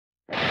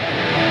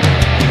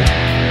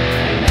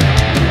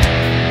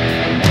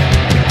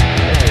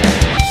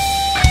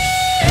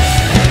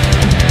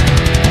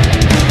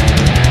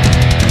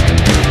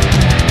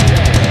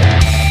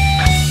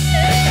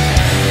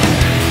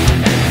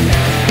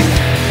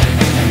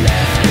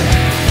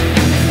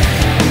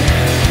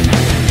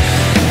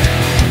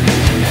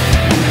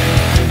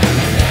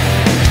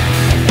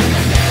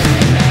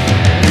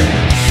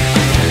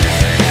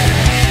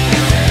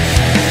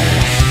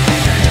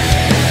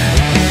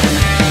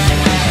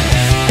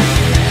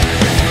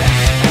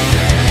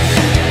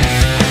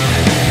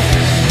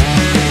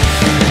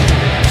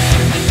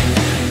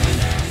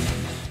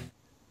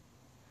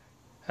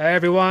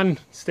everyone,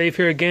 Steve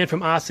here again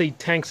from RC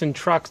Tanks and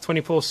Trucks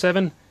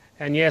 24/7,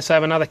 and yes, I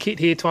have another kit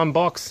here to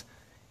unbox.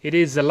 It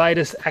is the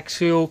latest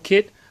Axial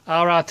kit,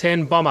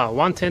 RR10 Bomber,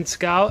 1/10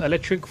 scale,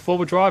 electric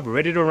 4-wheel drive,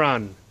 ready to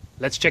run.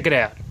 Let's check it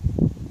out.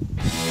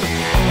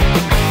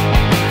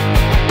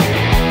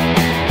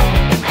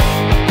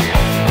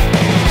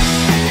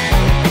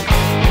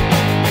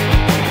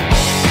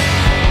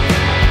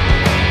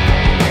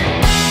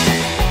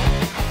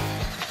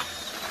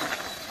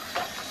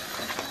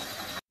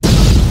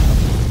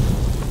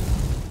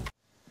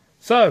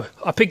 So,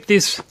 I picked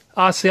this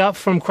RC up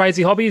from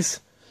CRAZYHobbies.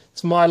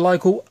 It's my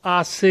local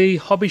RC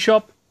hobby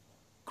shop.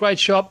 Great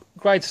shop,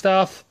 great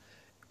staff.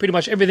 Pretty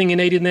much everything you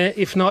need in there.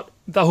 If not,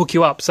 they'll hook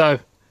you up. So,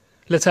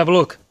 let's have a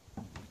look.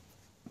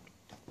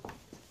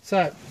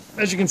 So,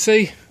 as you can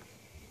see,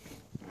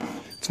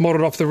 it's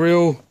modelled off the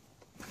real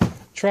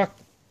truck.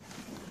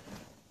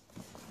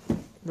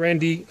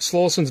 Randy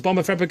Slauson's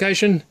Bomber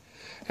fabrication.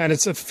 And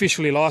it's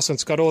officially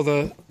licensed. Got all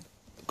the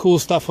cool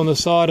stuff on the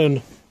side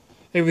and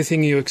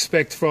everything you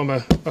expect from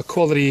a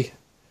quality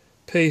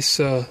piece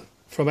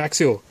from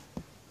Axial.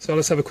 So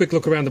let's have a quick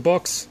look around the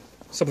box.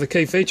 Some of the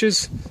key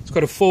features. It's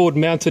got a forward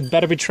mounted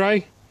battery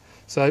tray.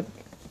 So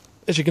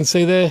as you can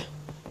see there,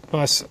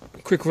 nice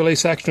quick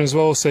release action as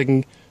well, so you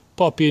can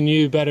pop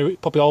your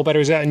old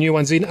batteries out and new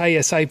ones in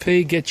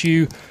ASAP, get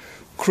you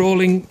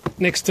crawling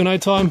next to no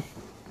time.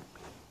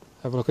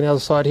 Have a look on the other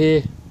side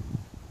here.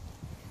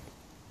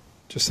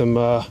 Just some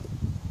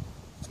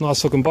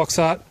nice looking box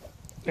art.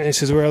 And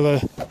this is where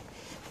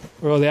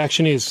all the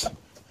action is.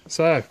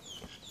 So,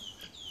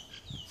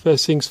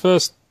 first things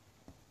first,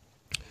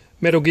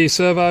 metal gear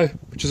servo,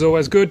 which is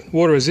always good,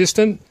 water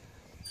resistant.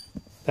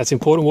 That's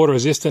important, water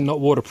resistant, not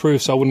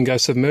waterproof, so I wouldn't go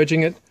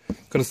submerging it.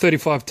 Got a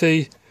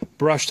 35T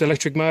brushed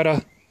electric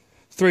motor,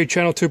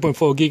 3-channel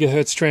 2.4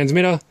 GHz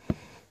transmitter,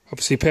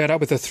 obviously paired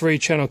up with a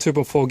 3-channel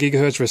 2.4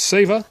 GHz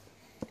receiver.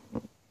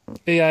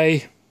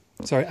 AE5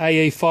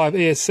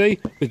 ESC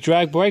with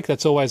drag brake,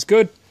 that's always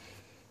good.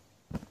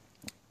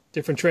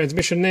 Different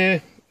transmission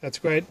there. That's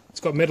great.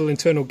 It's got metal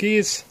internal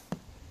gears.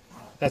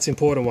 That's an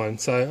important one.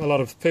 So a lot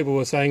of people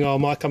were saying, oh, it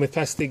might come with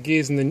plastic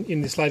gears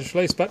in this latest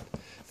release, but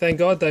thank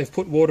God they've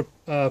put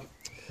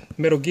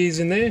metal gears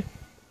in there.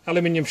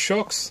 Aluminium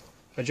shocks,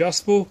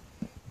 adjustable,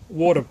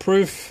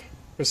 waterproof,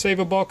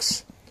 receiver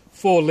box,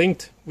 4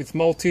 linked with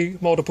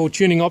multiple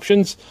tuning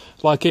options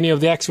like any of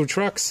the Axial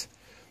trucks,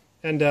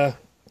 and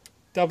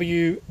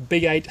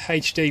WB8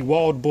 HD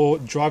wild bore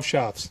drive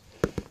shafts.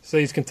 So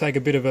these can take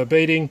a bit of a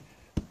beating.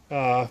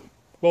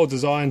 Well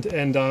designed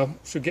and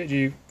should get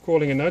you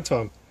crawling in no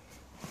time.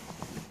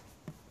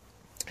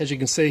 As you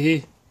can see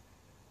here,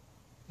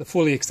 the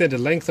fully extended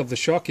length of the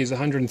shock is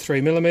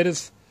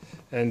 103mm,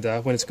 and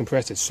when it's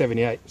compressed it's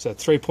 78. So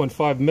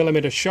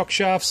 3.5mm shock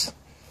shafts.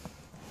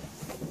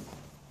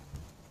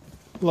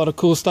 A lot of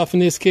cool stuff in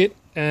this kit,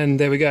 and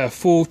there we go,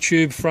 full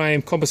tube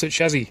frame composite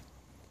chassis,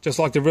 just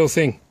like the real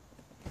thing.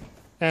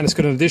 And it's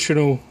got an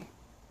additional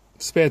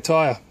spare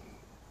tyre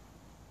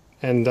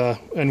and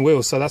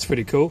wheels, so that's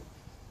pretty cool.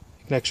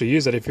 You can actually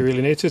use that if you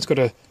really need to. It's got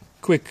a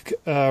quick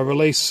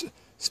release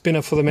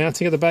spinner for the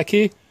mounting at the back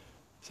here,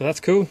 so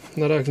that's cool.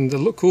 Not only does it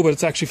look cool, but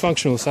it's actually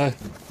functional. So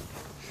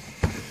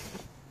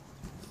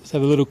let's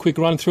have a little quick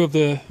run through of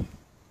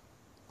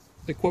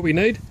what we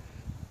need.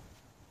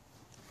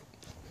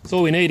 So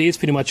all we need is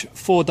pretty much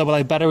 4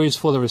 AA batteries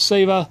for the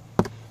receiver,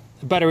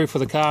 a battery for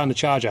the car, and the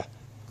charger.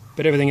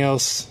 But everything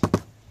else,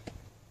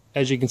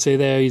 as you can see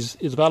there, is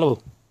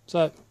available.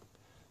 So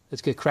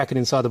let's get cracking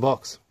inside the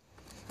box.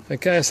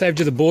 Okay, I saved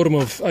you the boredom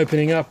of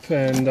opening up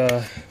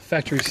and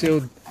factory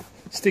sealed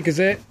stickers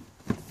there.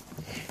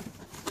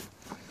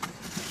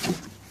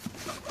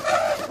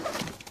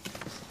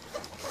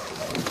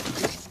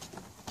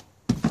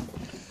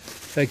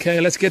 Okay,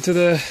 let's get to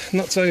the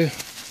not so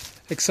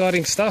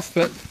exciting stuff,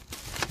 but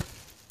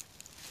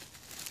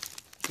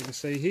you can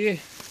see here,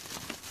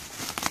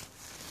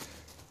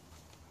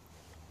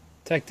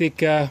 Tactic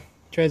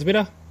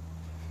transmitter.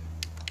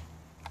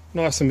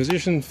 Nice and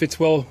positioned, fits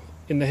well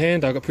in the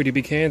hand. I've got pretty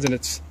big hands and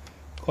it's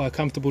quite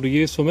comfortable to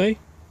use for me.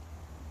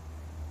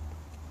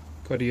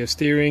 Got your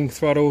steering,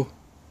 throttle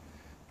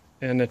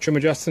and the trim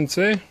adjustments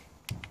there.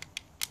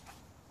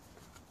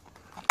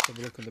 Have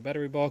a look at the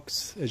battery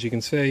box. As you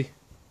can see,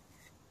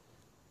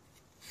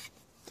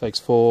 takes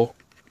 4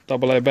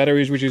 AA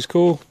batteries, which is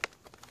cool.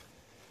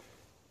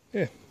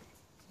 Yeah,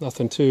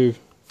 nothing too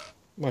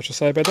much to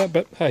say about that,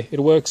 but hey,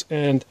 it works,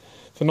 and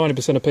for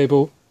 90% of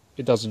people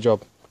it does the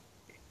job.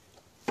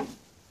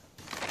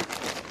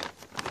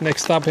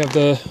 Next up we have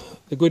the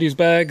goodies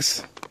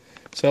bags,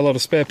 so a lot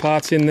of spare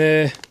parts in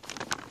there.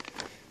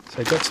 So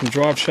you've got some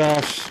drive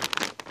shafts,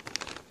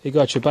 you've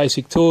got your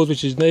basic tools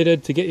which is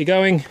needed to get you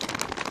going.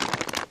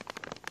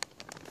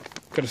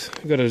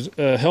 Got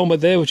a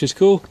helmet there, which is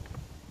cool.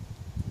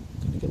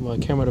 Get my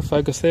camera to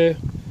focus there.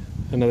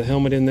 Another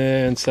helmet in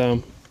there and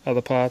some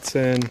other parts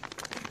and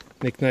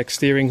knick-knack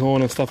steering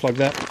horn and stuff like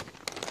that.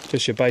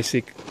 Just your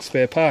basic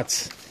spare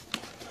parts.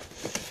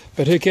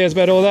 But who cares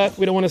about all that?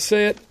 We don't want to see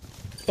it.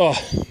 Oh,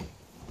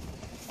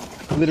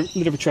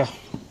 literature.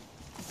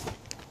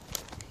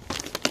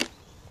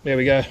 There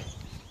we go.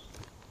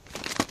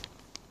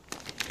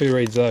 Who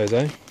reads those,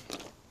 eh?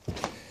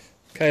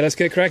 Okay, let's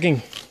get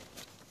cracking.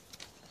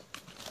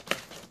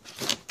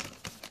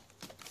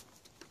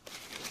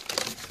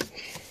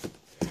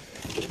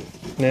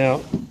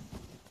 Now,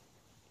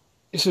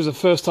 this was the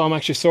first time I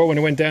actually saw it when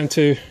I went down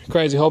to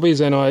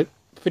CRAZYHobbies, and I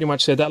pretty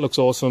much said, that looks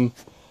awesome,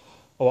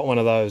 I want one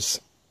of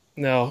those.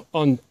 Now,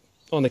 on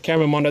the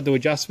camera might not do it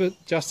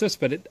justice,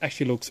 but it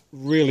actually looks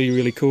really,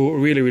 really cool,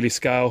 really, really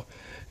scale,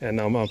 and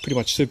I'm pretty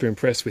much super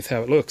impressed with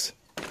how it looks.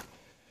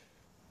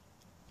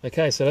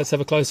 Okay, so let's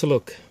have a closer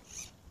look.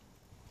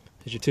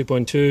 There's your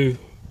 2.2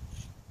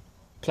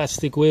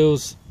 plastic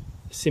wheels,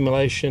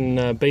 simulation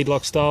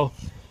beadlock style.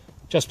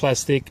 Just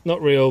plastic,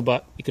 not real,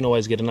 but you can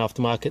always get an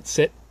aftermarket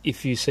set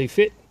if you see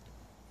fit.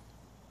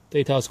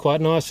 Detail's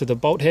quite nice with the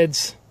bolt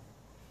heads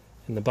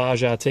and the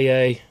Barge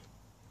RTA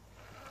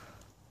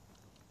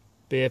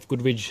BF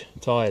Goodridge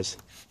tyres.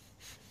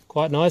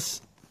 Quite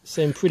nice,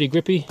 seem pretty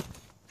grippy.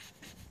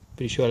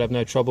 Pretty sure I'll have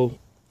no trouble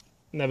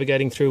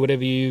navigating through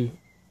whatever you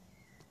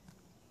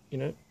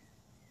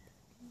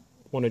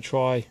want to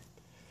try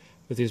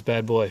with this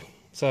bad boy.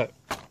 So,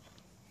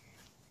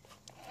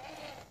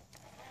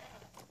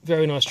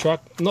 very nice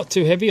truck, not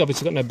too heavy,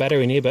 obviously got no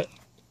battery in here, but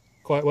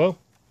quite well.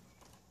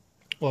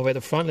 While we're at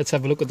the front, let's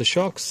have a look at the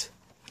shocks.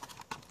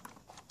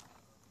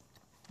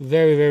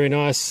 Very, very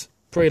nice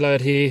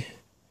preload here,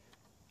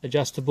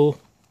 adjustable,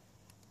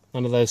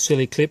 none of those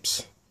silly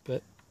clips,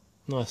 but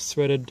nice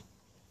threaded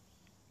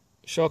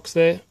shocks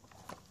there.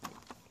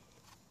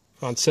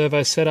 Front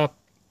servo setup,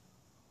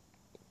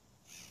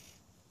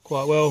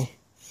 quite well,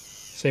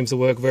 seems to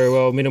work very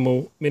well,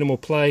 minimal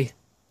play.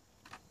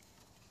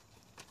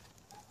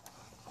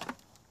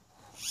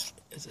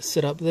 There's a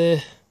setup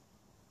there.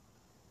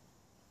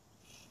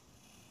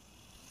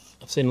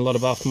 I've seen a lot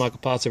of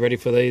aftermarket parts already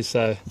for these,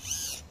 so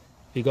if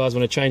you guys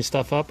want to change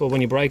stuff up or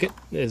when you break it,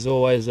 there's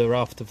always a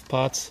raft of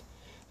parts,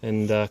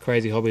 and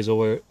CRAZYHobbies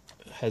always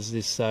has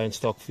this in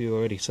stock for you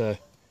already, so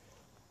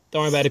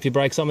don't worry about it if you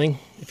break something.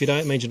 If you don't,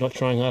 it means you're not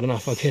trying hard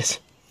enough, I guess.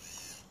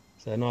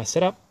 So nice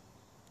setup.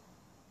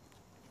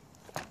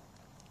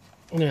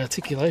 And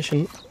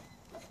articulation,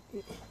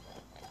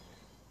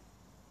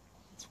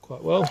 it's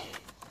quite well.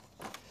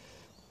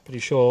 Pretty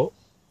sure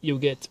you'll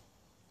get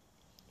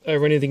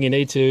over anything you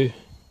need to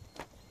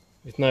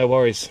with no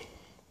worries.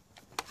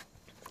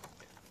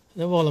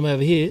 Now while I'm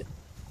over here,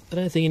 I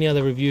don't think any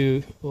other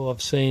review or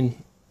I've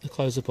seen a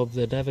close-up of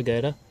the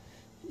Navigator.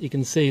 You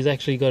can see he's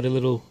actually got a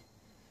little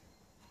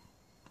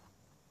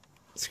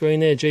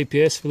screen there,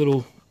 GPS, a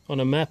little on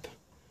a map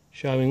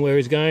showing where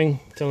he's going,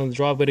 telling the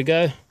driver where to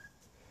go.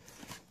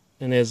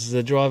 And there's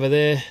the driver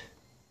there,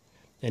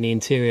 and the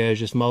interior is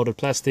just moulded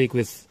plastic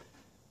with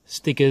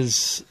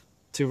stickers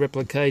to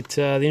replicate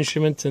the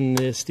instrument and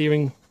the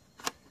steering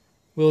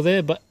wheel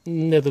there, but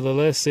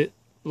nevertheless it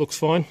looks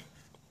fine.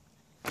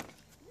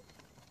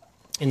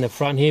 In the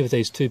front here with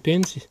these two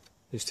pins,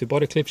 these two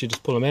body clips, you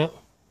just pull them out,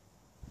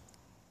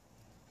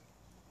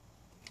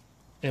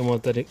 and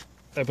what that, it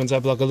opens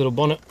up like a little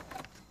bonnet,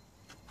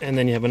 and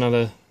then you have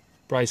another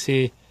brace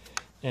here,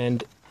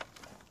 and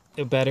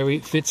your battery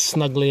fits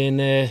snugly in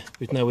there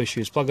with no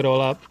issues. Plug it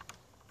all up,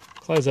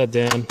 close that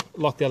down,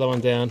 lock the other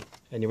one down,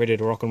 and you're ready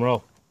to rock and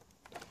roll.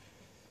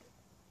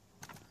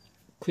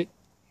 Quick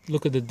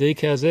look at the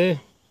decals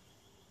there.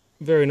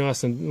 Very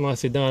nice and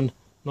nicely done,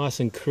 nice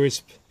and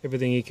crisp.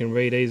 Everything you can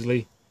read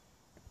easily.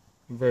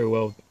 Very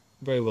well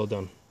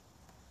done.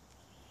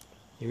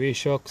 Your rear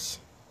shocks,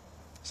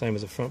 same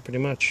as the front pretty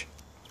much.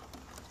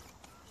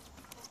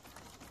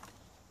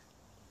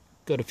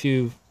 Got a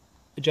few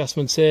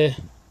adjustments there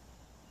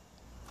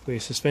for your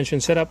suspension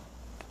setup.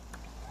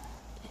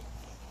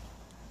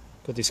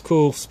 Got this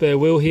cool spare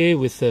wheel here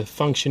with the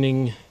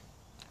functioning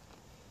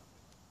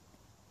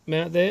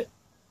mount there.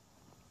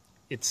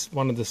 It's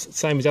one of the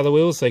same as the other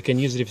wheels, so you can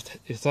use it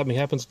if something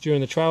happens during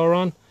the trail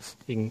run.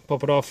 You can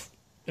pop it off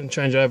and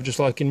change it over just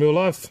like in real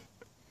life.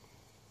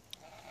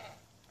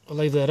 I'll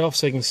leave that off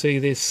so you can see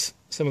this,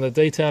 some of the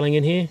detailing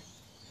in here.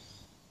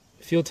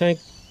 Fuel tank,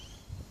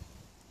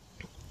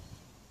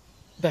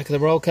 back of the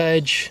roll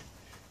cage,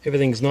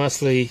 everything's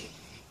nicely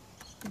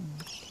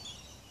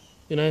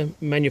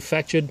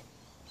manufactured,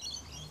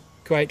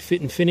 great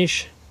fit and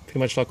finish, pretty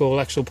much like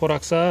all Axial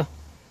products are.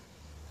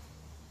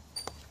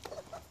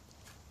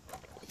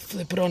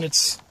 Flip it on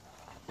its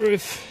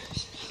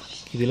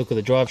roof, give you a look at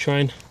the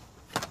drivetrain.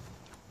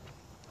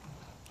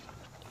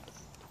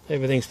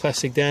 Everything's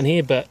plastic down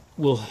here, but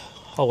will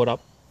hold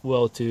up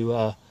well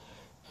to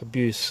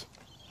abuse.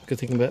 Good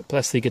thing about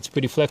plastic, it's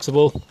pretty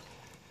flexible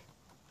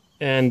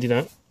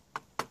and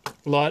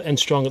light and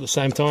strong at the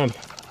same time.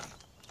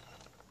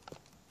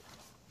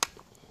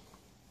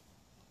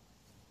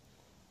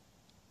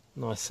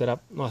 Nice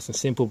setup, nice and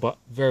simple, but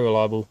very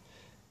reliable.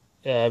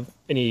 Any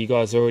of you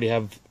guys already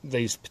have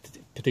these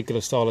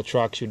particular style of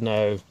trucks, you'd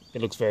know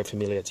it looks very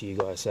familiar to you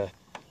guys, so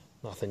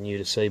nothing new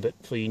to see. But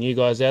for you new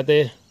guys out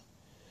there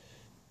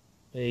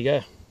you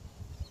go.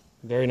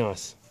 Very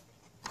nice.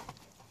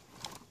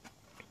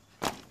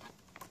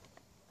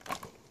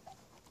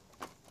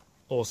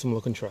 Awesome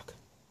looking truck.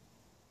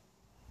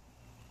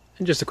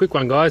 And just a quick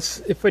one,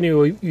 guys. If any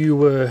of you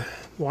were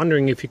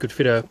wondering if you could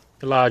fit a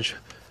large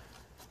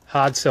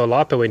hard cell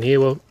LiPo in here,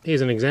 well,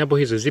 here's an example.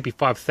 Here's a zippy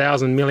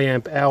 5000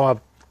 milliamp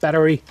hour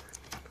battery,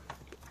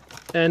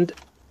 and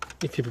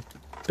if you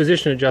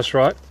position it just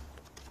right,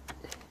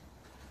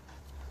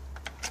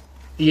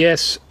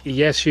 yes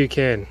you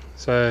can.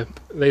 So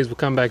these will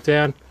come back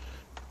down.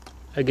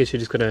 I guess you're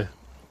just going to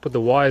put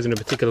the wires in a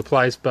particular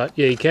place, but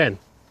yeah, you can.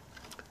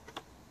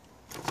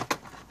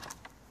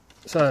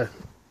 So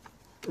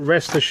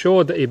rest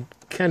assured that you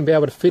can be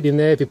able to fit in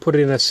there if you put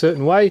it in a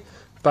certain way,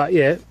 but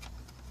yeah,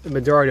 the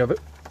majority of it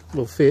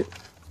will fit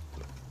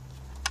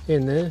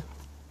in there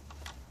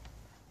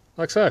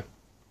like so.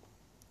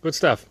 Good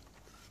stuff.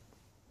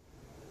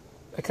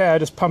 Okay, I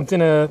just pumped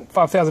in a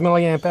 5000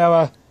 milliamp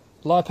hour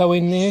LiPo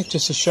in there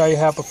just to show you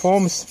how it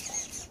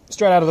performs.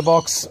 Straight out of the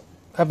box,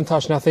 haven't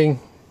touched nothing,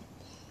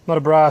 not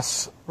a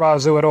brass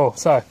razoo at all.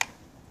 So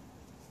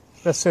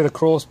let's see the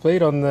crawl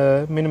speed on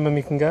the minimum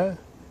you can go.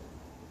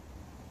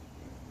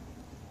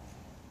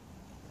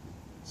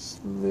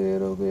 Just a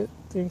little bit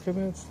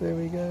increments, there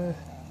we go.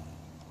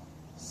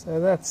 So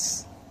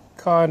that's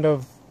kind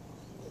of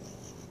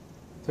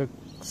the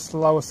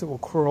slowest it will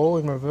crawl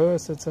in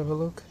reverse. Let's have a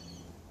look.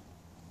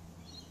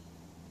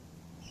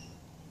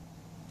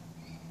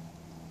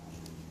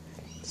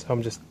 So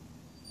I'm just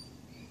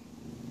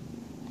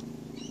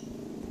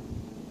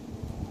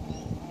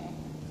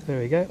there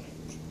we go.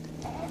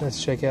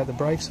 Let's check out the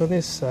brakes on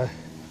this. So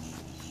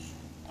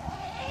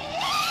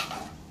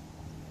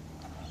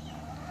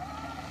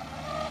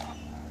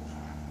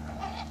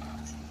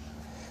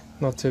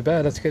not too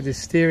bad. Let's get this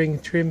steering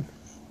trim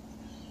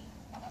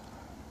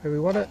where we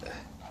want it.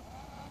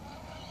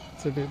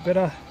 It's a bit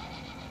better.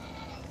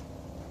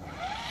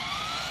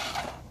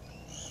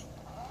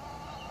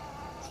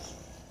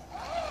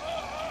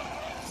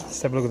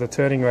 Let's have a look at the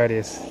turning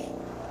radius.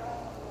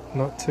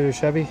 Not too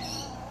shabby.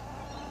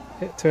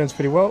 It turns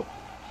pretty well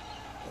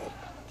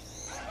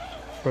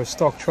for a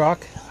stock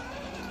truck.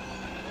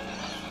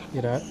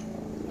 You know,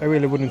 I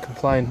really wouldn't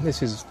complain.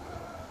 This is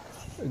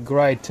a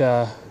great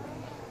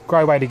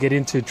way to get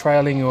into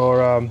trailing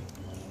or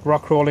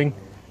rock crawling.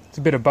 It's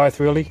a bit of both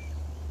really,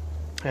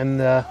 and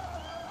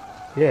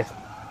yeah,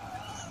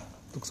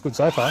 looks good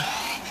so far.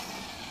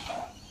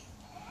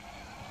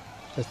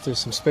 Let's do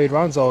some speed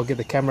runs. I'll get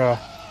the camera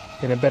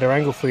in a better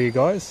angle for you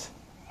guys.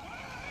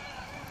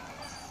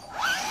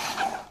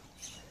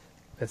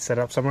 Let's set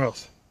up somewhere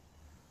else.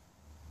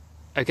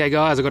 Okay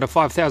guys, I've got a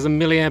 5000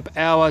 milliamp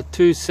hour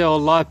 2-cell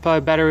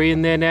LiPo battery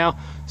in there now,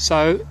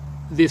 so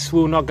this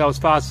will not go as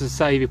fast as,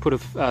 say, if you put a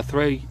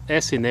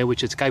 3S in there,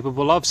 which it's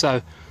capable of,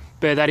 so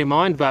bear that in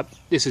mind, but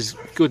this is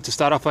good to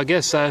start off, I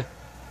guess. So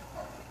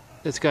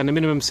let's go in the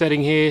minimum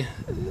setting here,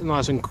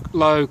 nice and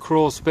low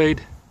crawl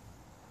speed,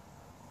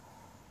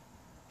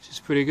 which is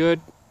pretty good.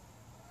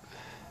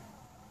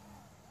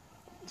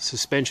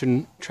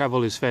 Suspension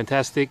travel is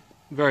fantastic,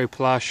 very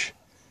plush,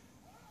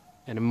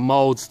 and it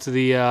molds to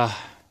the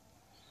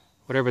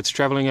whatever it's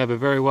traveling over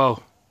very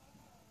well.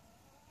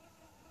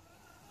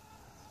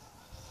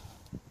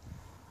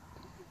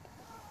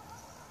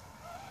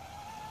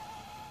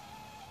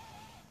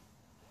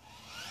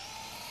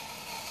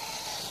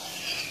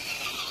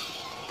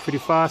 Pretty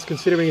fast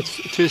considering it's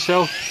a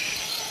 2-cell.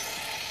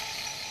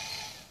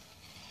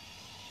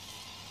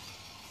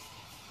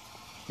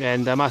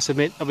 And I must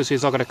admit, obviously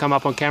it's not going to come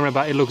up on camera,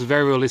 but it looks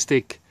very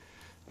realistic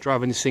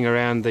driving this thing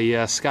around.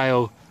 The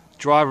scale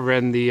driver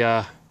and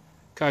the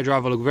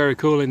co-driver look very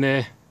cool in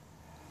there.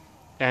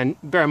 And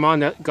bear in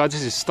mind that, guys,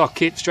 this is stock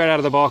kit straight out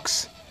of the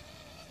box,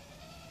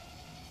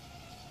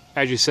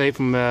 as you see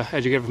from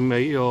as you get it from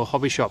your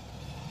hobby shop.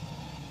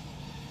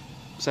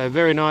 So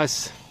very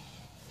nice.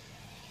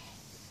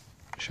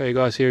 Show you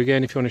guys here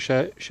again if you want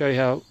to show you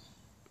how.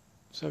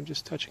 So I'm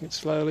just touching it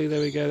slowly.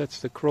 There we go. That's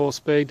the crawl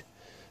speed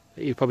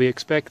that you probably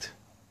expect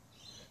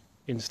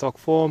in stock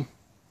form,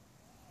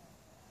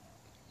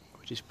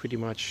 which is pretty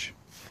much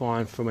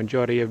fine for a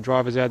majority of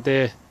drivers out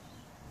there.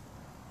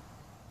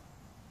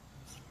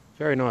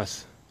 Very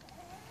nice.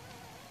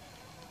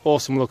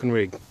 Awesome looking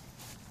rig.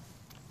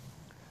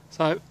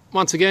 So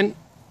once again,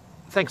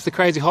 thanks to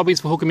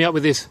CRAZYHobbies for hooking me up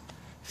with this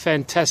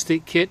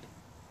fantastic kit.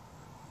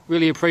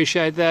 Really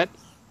appreciate that.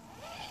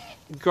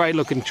 Great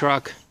looking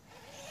truck.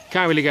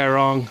 Can't really go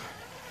wrong.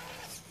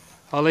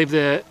 I'll leave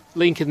the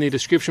link in the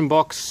description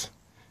box.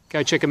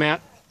 Go check them out.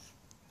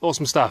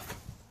 Awesome stuff.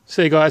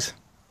 See you guys.